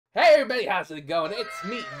Hey everybody, how's it going? It's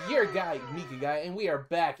me, your guy, Mikigai, and we are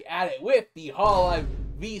back at it with the Hololive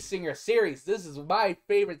V-Singer series. This is my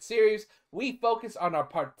favorite series. We focus on a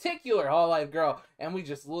particular Hololive girl, and we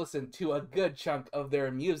just listen to a good chunk of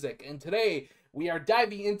their music. And today, we are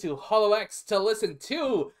diving into holoX to listen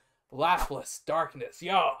to Laplus Darkness.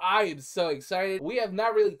 Yo, I am so excited. We have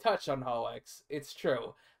not really touched on holoX, it's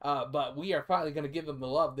true. But we are finally going to give them the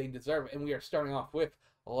love they deserve, and we are starting off with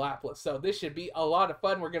Laplus. So this should be a lot of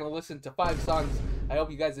fun. We're going to listen to 5 songs. I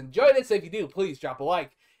hope you guys enjoyed it. So if you do, please drop a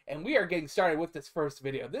like. And we are getting started with this first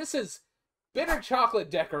video. This is Bitter Choco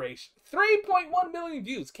Decoration. 3.1 million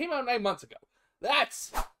views. Came out 9 months ago.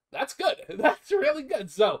 That's good. That's really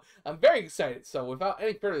good. So I'm very excited. So without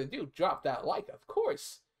any further ado, drop that like, of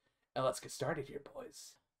course. And let's get started here,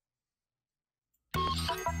 boys.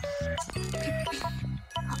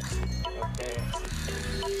 Okay.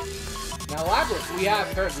 Now Laplus, we have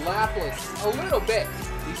heard Laplus a little bit.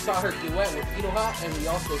 We saw her duet with Inoha, and we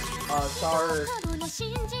also saw her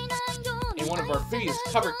in one of our previous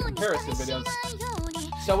cover comparison videos.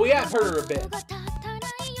 So we have heard her a bit.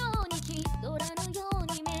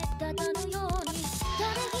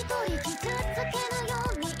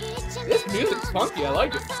 This music's funky, I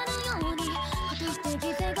like it.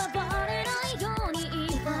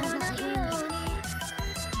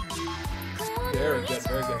 Very good,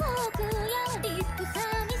 very good.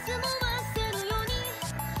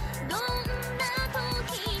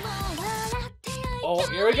 Oh,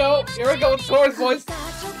 here we go with chorus, boys.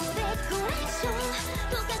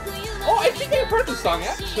 Oh, I think I've heard this song,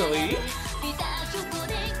 actually.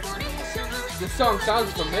 This song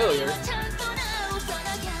sounds familiar.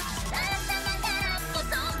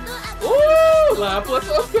 Ooh, Laplus,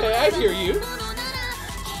 okay, I hear you.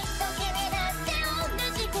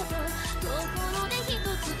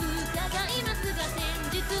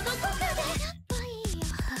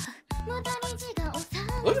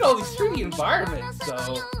 Look at all these 3D environments,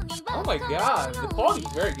 though. Oh my god, the quality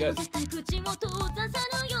is very good.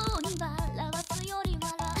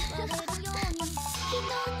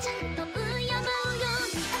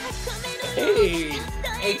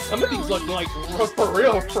 Hey, some of these look like for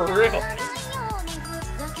real, for real.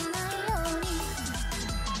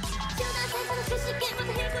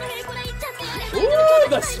 Ooh,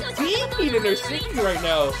 the speed in her singing right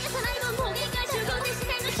now.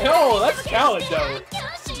 Oh, that's talent, though.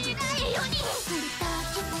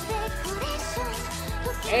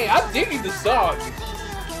 Hey, I'm digging the song.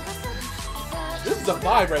 This is a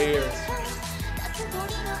vibe right here.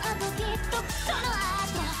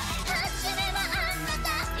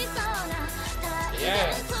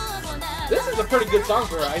 Yeah. This is a pretty good song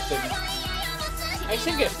for her, I think. I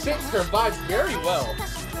think it fits her vibe very well.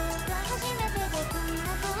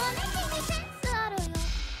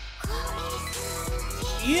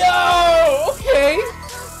 Yo! Okay!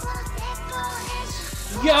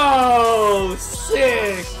 Yo!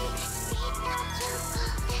 Sick!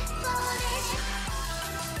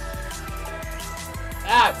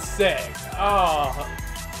 That's sick! Oh!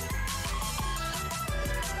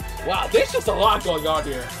 Wow, there's just a lot going on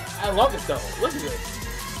here. I love it though. Look at this.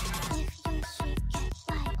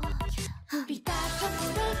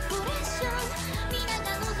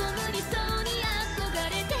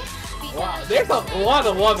 Wow, there's a lot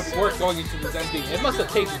of work going into this MV. It must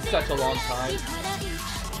have taken such a long time.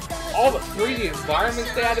 All the 3D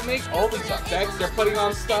environments they had to make, all these effects they're putting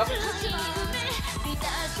on stuff.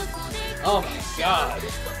 Oh my god.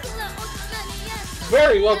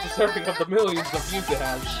 Very well deserving of the millions of views it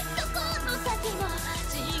has.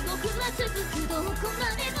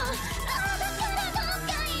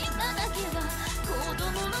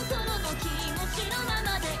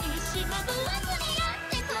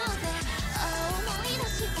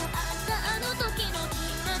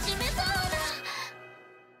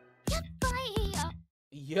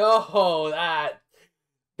 Yo, that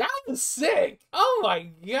was sick! Oh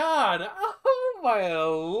my god! Oh my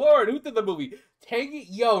lord! Who did the movie? Tagging?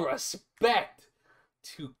 Yo, respect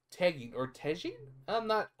to Tagging or Tejin? I'm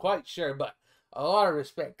not quite sure, but a lot of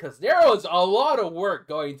respect because there was a lot of work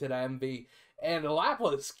going to the MV, and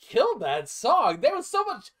Laplus killed that song. There was so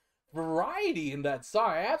much variety in that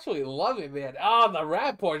song. I absolutely love it, man. Oh, the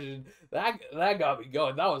rap portion that got me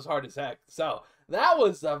going. That was hard as heck. So that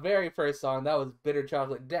was the very first song. That was Bitter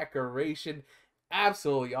Choco Decoration.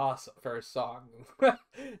 Absolutely awesome first song.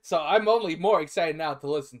 So I'm only more excited now to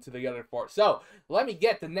listen to the other 4. So let me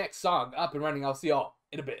get the next song up and running. I'll see y'all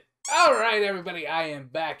in a bit. Alright everybody, I am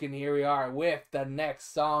back and here we are with the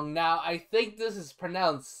next song. Now I think this is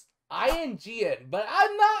pronounced I and Jihen, but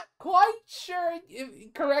I'm not quite sure.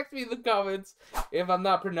 Correct me in the comments if I'm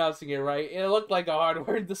not pronouncing it right. It looked like a hard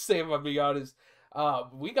word to say, if I'm being honest.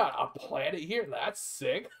 We got a planet here. That's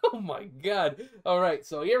sick. Oh my god. Alright,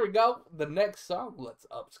 so here we go. The next song. Let's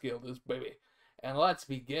upscale this baby. And let's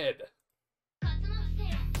begin.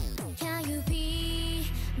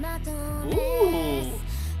 Ooh.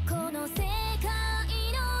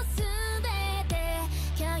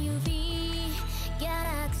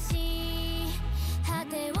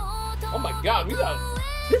 Oh my god, we got...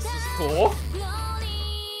 This is cool.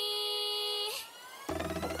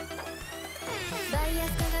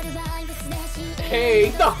 Hey,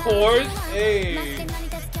 the horse! Hey!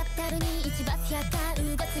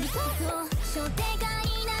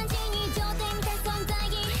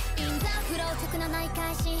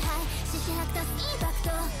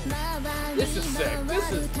 This is sick.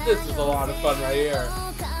 This is a lot of fun right here.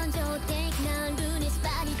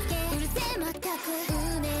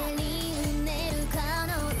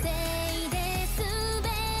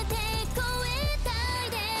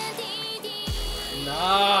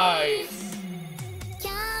 Nice.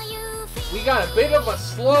 We got a bit of a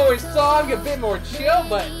slower song, a bit more chill,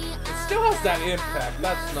 but it still has that impact.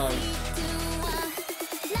 That's nice.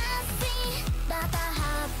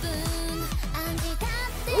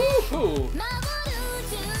 Ooh.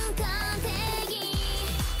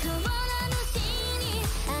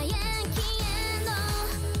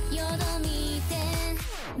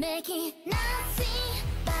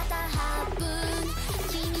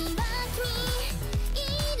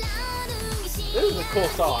 This is a cool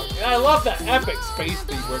song. And I love the epic space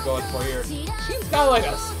theme we're going for here. She's got like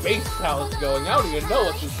a space palace going. I don't even know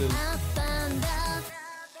what this is.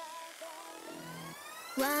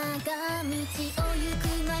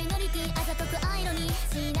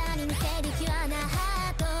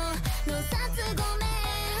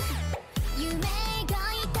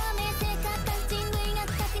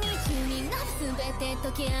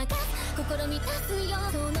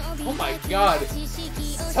 Oh my god,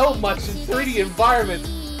 so much in 3D environment.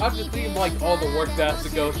 I'm just thinking like all the work that has to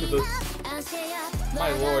go to this.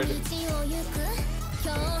 My lord.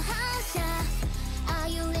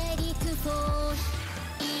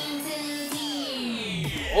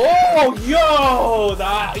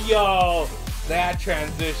 Oh, that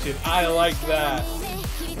transition. I like that.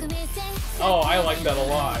 Oh, I like that a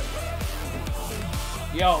lot.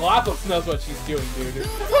 Yo, Laplus knows what she's doing, dude.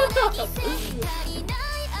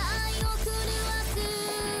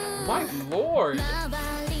 My lord.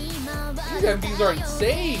 These MVs are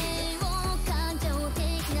insane.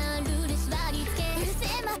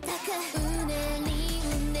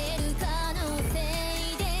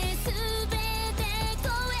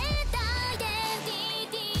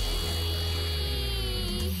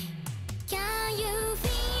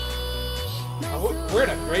 We're in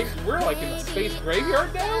a we're like in a space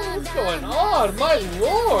graveyard now? What's going on? My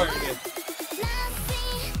lord!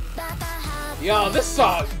 Yo, this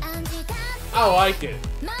song, I like it.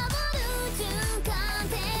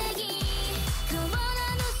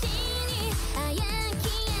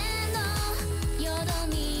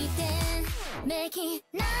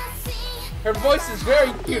 Her voice is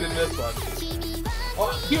very cute in this one.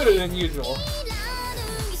 Oh, cuter than usual.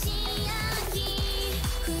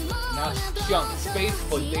 Now she's chilling space,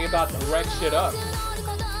 but they about to wreck shit up.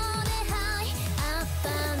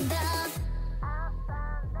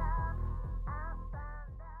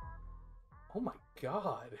 Oh my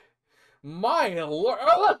god. My lord.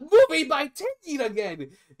 Oh, look, movie by Tengen again.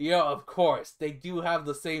 Yeah, of course. They do have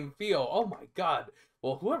the same feel. Oh my god.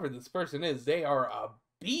 Well, whoever this person is, they are a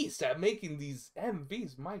beast at making these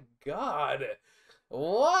MVs. My god.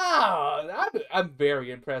 Wow. I'm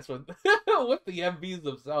very impressed with, with the MVs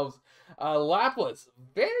themselves. Laplus,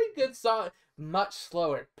 very good song. Much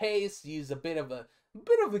slower pace. Use a bit of a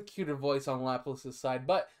cuter voice on Laplus's side,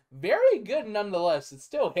 but very good nonetheless. It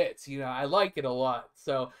still hits, you know. I like it a lot.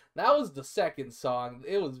 So that was the second song.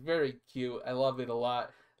 It was very cute. I love it a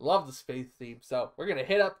lot. Love the space theme. So we're gonna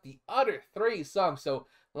hit up the other 3 songs. So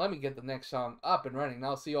let me get the next song up and running.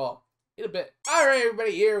 I'll see you all in a bit. Alright,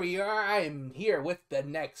 everybody, here we are. I am here with the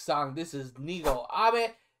next song. This is Nigo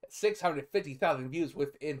Abe. 650,000 views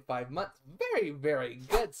within 5 months. Very, very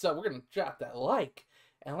good. So we're gonna drop that like.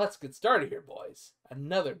 And let's get started here, boys.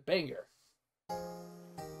 Another banger.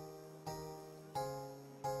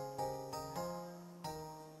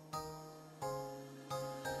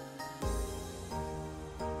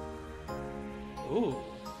 Ooh.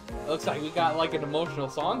 Looks like we got like an emotional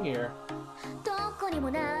song here.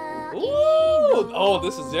 Ooh! Oh,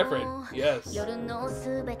 this is different. Yes.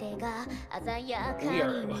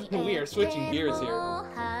 We are switching gears here.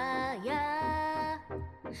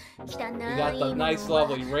 We got the nice,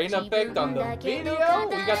 lovely rain effect on the video.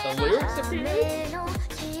 We got the lyrics appearing.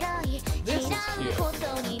 This is cute.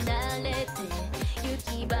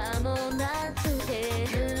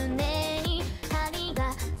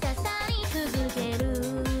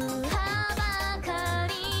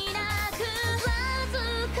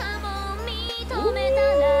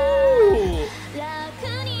 Ooh.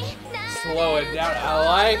 Slow it down. I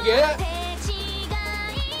like it.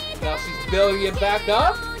 Now she's building it back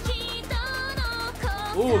up.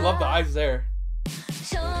 Ooh, love the eyes there.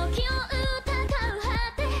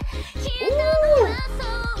 Ooh.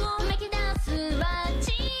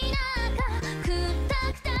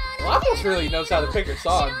 Laplus really knows how to pick her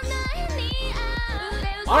songs.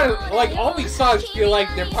 Like, all these songs feel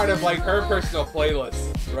like they're part of, like, her personal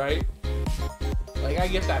playlist, right? Like, I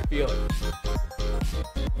get that feeling.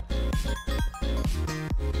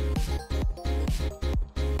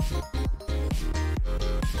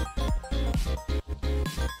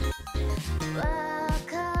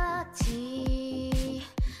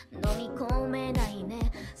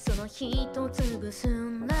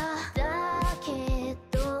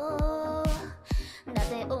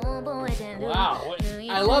 Wow,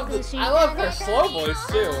 I love her slow voice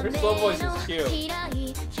too. Her slow voice is cute.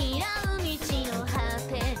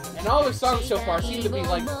 And all her songs so far seem to be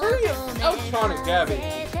like very electronic heavy.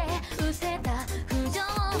 Let's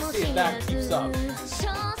see if that keeps up.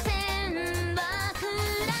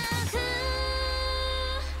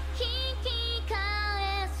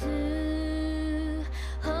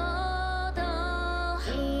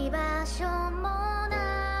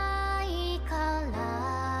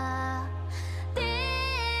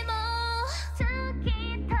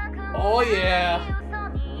 Oh yeah,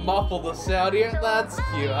 muffle the sound here. That's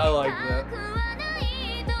cute. I like that.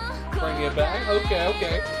 Bring it back. Okay,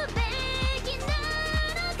 okay.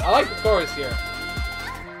 I like the chorus here.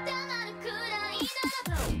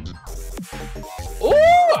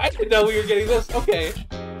 Ooh, I didn't know we were getting this. Okay.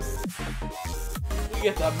 We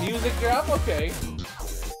get the music drop. Okay.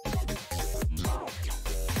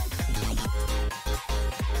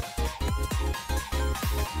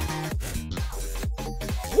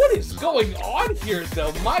 What is going on here,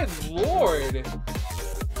 though? My lord!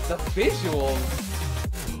 The visuals.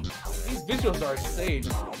 These visuals are insane.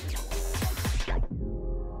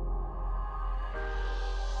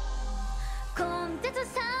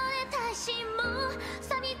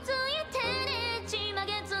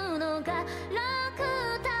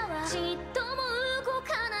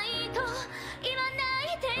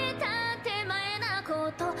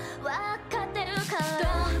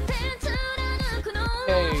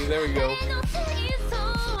 Hey, there we go.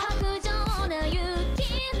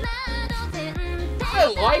 I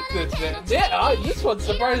like this bit. This one's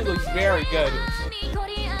surprisingly very good.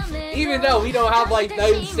 Even though we don't have like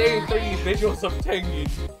the insane 3D visuals of Tengen.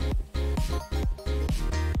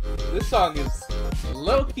 This song is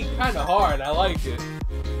low-key kind of hard. I like it.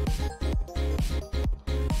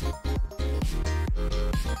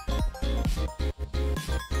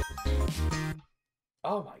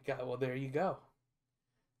 Oh my god, well there you go.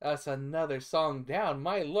 That's another song down.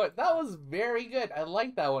 My lord, that was very good. I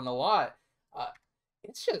like that one a lot.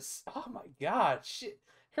 It's just, oh my god, shit.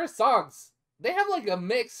 Her songs, they have like a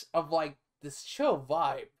mix of like this chill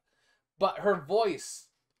vibe, but her voice,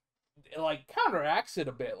 it, like, counteracts it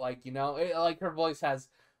a bit. Like, you know, like her voice has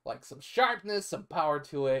like some sharpness, some power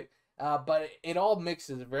to it, but it all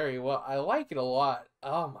mixes very well. I like it a lot.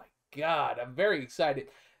 Oh my god, I'm very excited.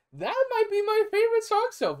 That might be my favorite song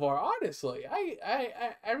so far, honestly.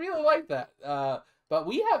 I really like that. But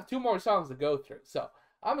we have 2 more songs to go through, so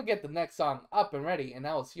I'm gonna get the next song up and ready, and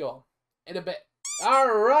I will see y'all in a bit.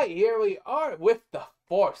 Alright, here we are with the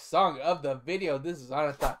 4th song of the video. This is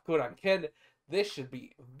Anata Kraken. This should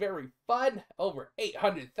be very fun. Over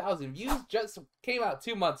 800,000 views. Just came out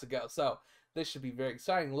 2 months ago, so this should be very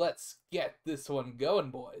exciting. Let's get this one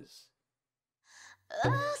going, boys.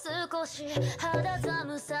 Ooh,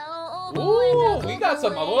 we got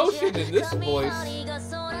some emotion in this voice.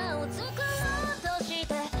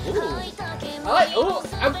 Ooh. Ooh,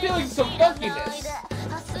 I'm feeling some funkiness.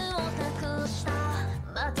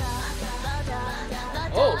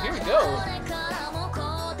 Oh, here we go.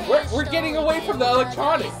 We're getting away from the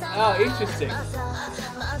electronic. Oh, interesting.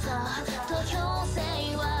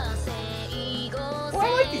 Oh, I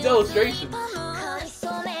like these illustrations.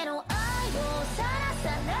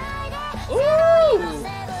 Ooh!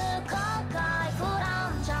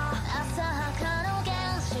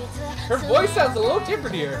 Her voice sounds a little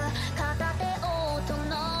different here.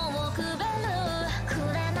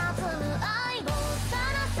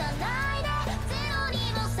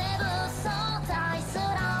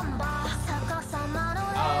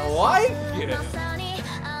 like it.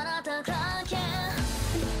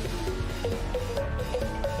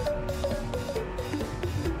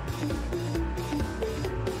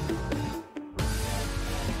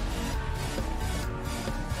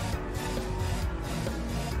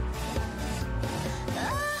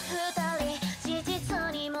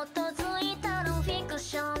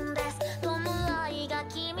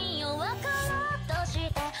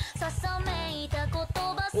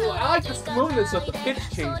 Ooh, I like the smoothness of the pitch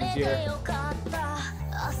changes here.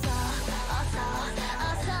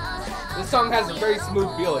 This song has a very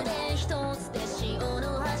smooth feeling.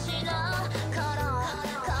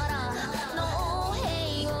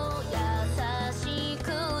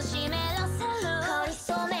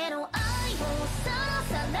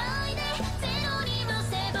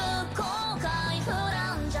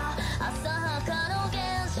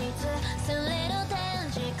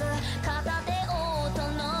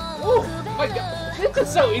 Oh my god, this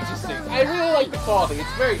is so interesting. I really like the quality.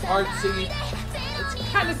 It's very artsy.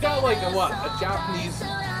 It's kind of got like a Japanese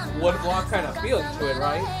woodblock kind of feeling to it,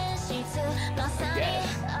 right? I guess.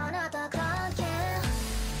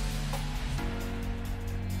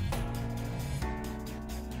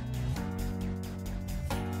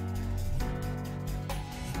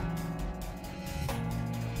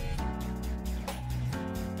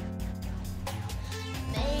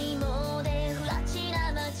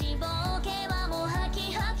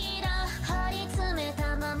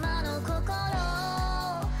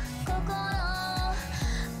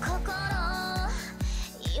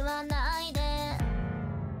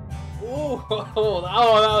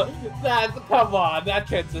 Come on, that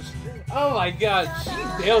transition. Oh my god, she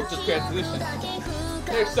nails the transition.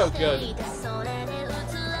 They're so good.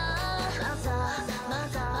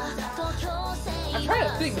 I'm trying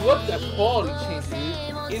to think what the quality change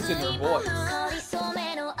is in her voice.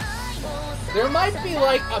 There might be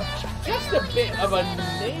like just a bit of a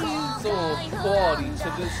nasal quality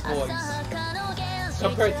to this voice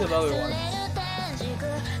compared to the other ones.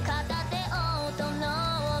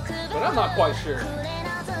 But I'm not quite sure.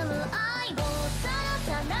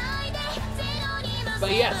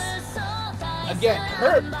 But yes, again,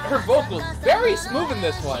 her vocals very smooth in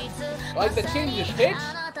this one. Like the change of pitch,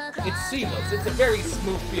 it's seamless. It's a very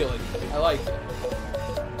smooth feeling. I like it.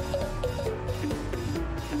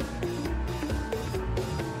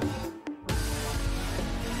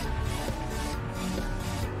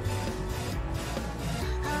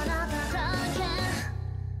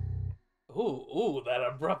 Ooh, that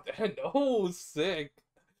abrupt end. Oh, sick.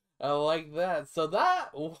 I like that. So that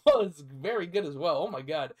was very good as well. Oh my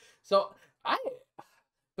god. So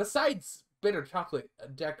besides Bitter Chocolate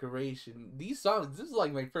Decoration, these songs, this is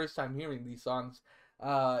like my first time hearing these songs.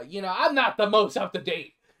 You know, I'm not the most up to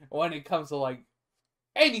date when it comes to like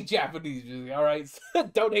any Japanese music, alright?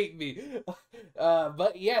 Don't hate me.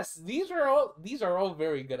 But yes, these are all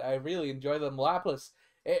very good. I really enjoy them. Laplus,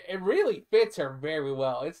 it really fits her very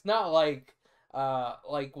well. It's not like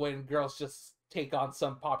when girls just take on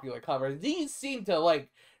some popular cover. These seem to like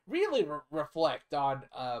really reflect on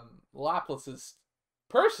Laplus's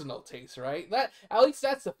personal taste, right? That, at least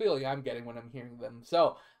that's the feeling I'm getting when I'm hearing them.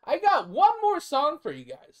 So I got one more song for you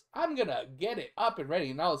guys. I'm gonna get it up and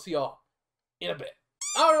ready, and I'll see y'all in a bit.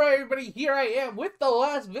 Alright everybody, here I am with the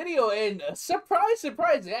last video, and surprise,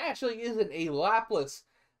 surprise, it actually isn't a Laplus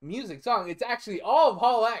music song. It's actually all of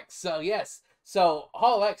holoX. So yes, so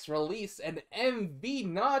holoX released an MV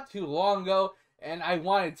not too long ago, and I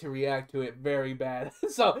wanted to react to it very bad.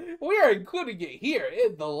 So we are including it here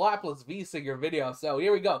in the Laplus V-Singer video. So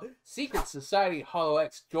here we go. Secret Society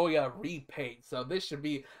holoX Jouya Repaint. So this should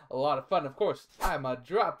be a lot of fun. Of course, I'm gonna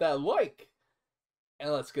drop that like.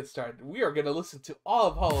 And let's get started. We are gonna listen to all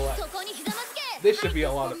of holoX. This should be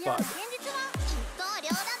a lot of fun.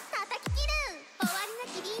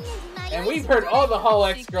 And we've heard all the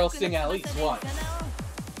holoX girls sing at least once.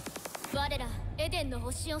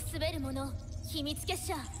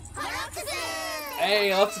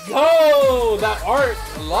 Hey, let's go! That art,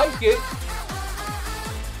 I like it.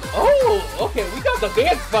 Oh, okay, we got the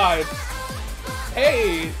dance vibes.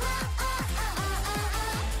 Hey.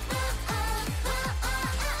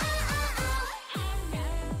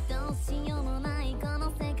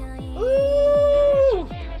 Ooh.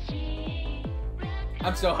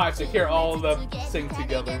 I'm so hyped to hear all of them sing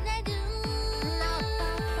together.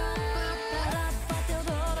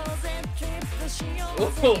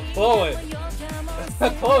 Ooh, blow it.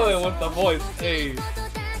 Blow it with the voice. Hey.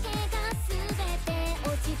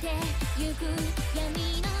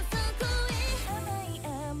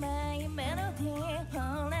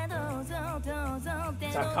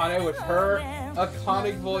 Takane with her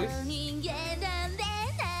iconic voice.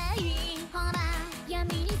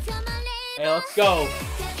 Hey, let's go.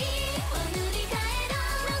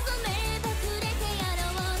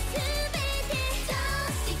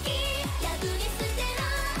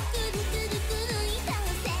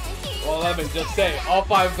 Well, let me just say, all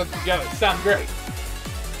 5 of them together sound great.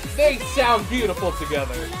 They sound beautiful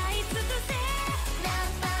together.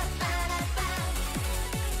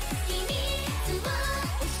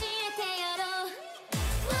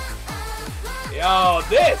 Yo,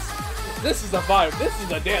 this is a vibe. This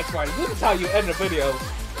is a dance party. This is how you end a video.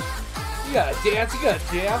 You gotta dance, you gotta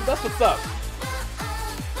jam. That's what's up.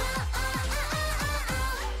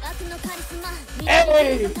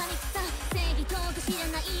 Hey!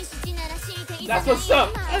 That's what's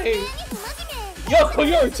up. Hey! Yo,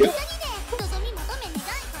 you're too.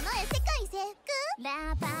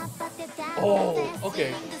 Oh,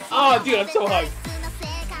 okay. Oh, dude, I'm so hyped.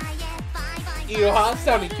 Iroha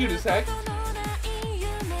sounding cute as heck.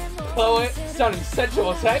 Chloe sounding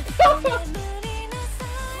sensual as heck.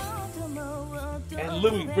 And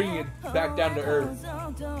Louis bringing it back down to earth.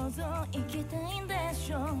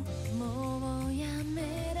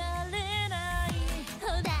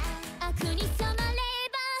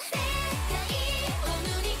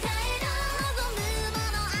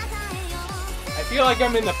 I feel like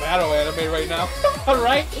I'm in the battle anime right now.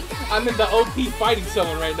 Alright? I'm in the OP fighting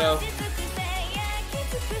someone right now.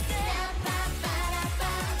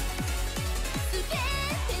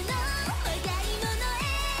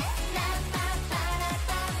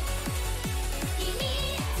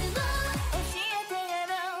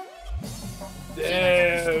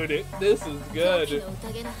 Dude, this is good.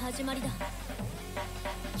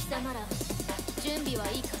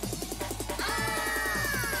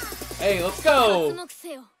 Hey, let's go!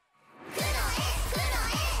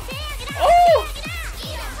 Oh!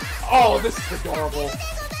 Oh, this is adorable.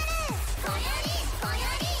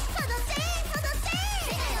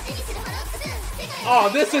 Oh,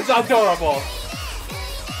 this is adorable.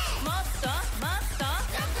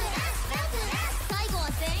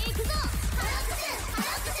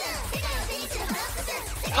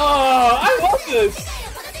 Oh, I love this!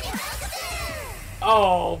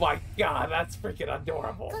 Oh my god, that's freaking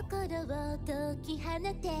adorable.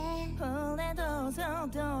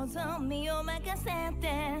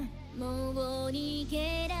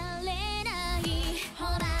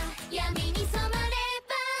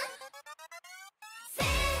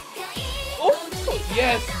 Oh,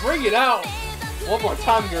 yes, bring it out! One more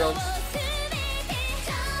time, girls.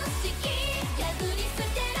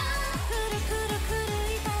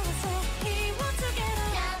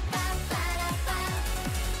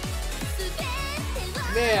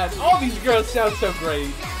 Man, all these girls sound so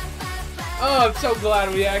great. Oh, I'm so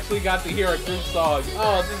glad we actually got to hear a group song.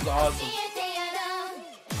 Oh, this is awesome.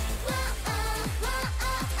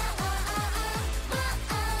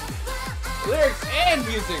 Lyrics and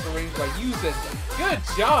music arranged by Jihen. Good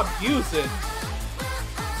job, Jihen.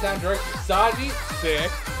 Sound director Saji,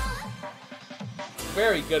 sick.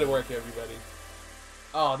 Very good work, everybody.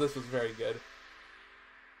 Oh, this was very good.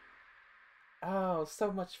 Oh,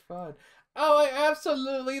 so much fun. Oh, I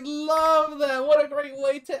absolutely love that. What a great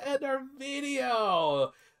way to end our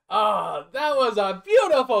video. Oh, that was a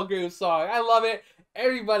beautiful group song. I love it.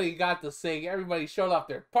 Everybody got to sing. Everybody showed off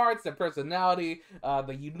their parts, their personality,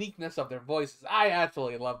 the uniqueness of their voices. I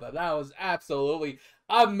absolutely love that. That was absolutely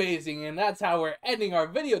amazing. And that's how we're ending our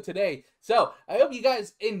video today. So, I hope you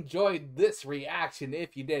guys enjoyed this reaction.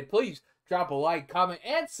 If you did, please drop a like, comment,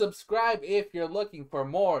 and subscribe if you're looking for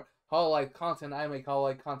more Hololive content. I make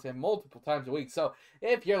Hololive content multiple times a week. So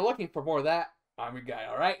if you're looking for more of that, I'm your guy,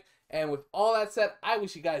 alright? And with all that said, I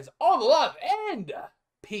wish you guys all the love and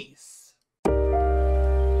peace.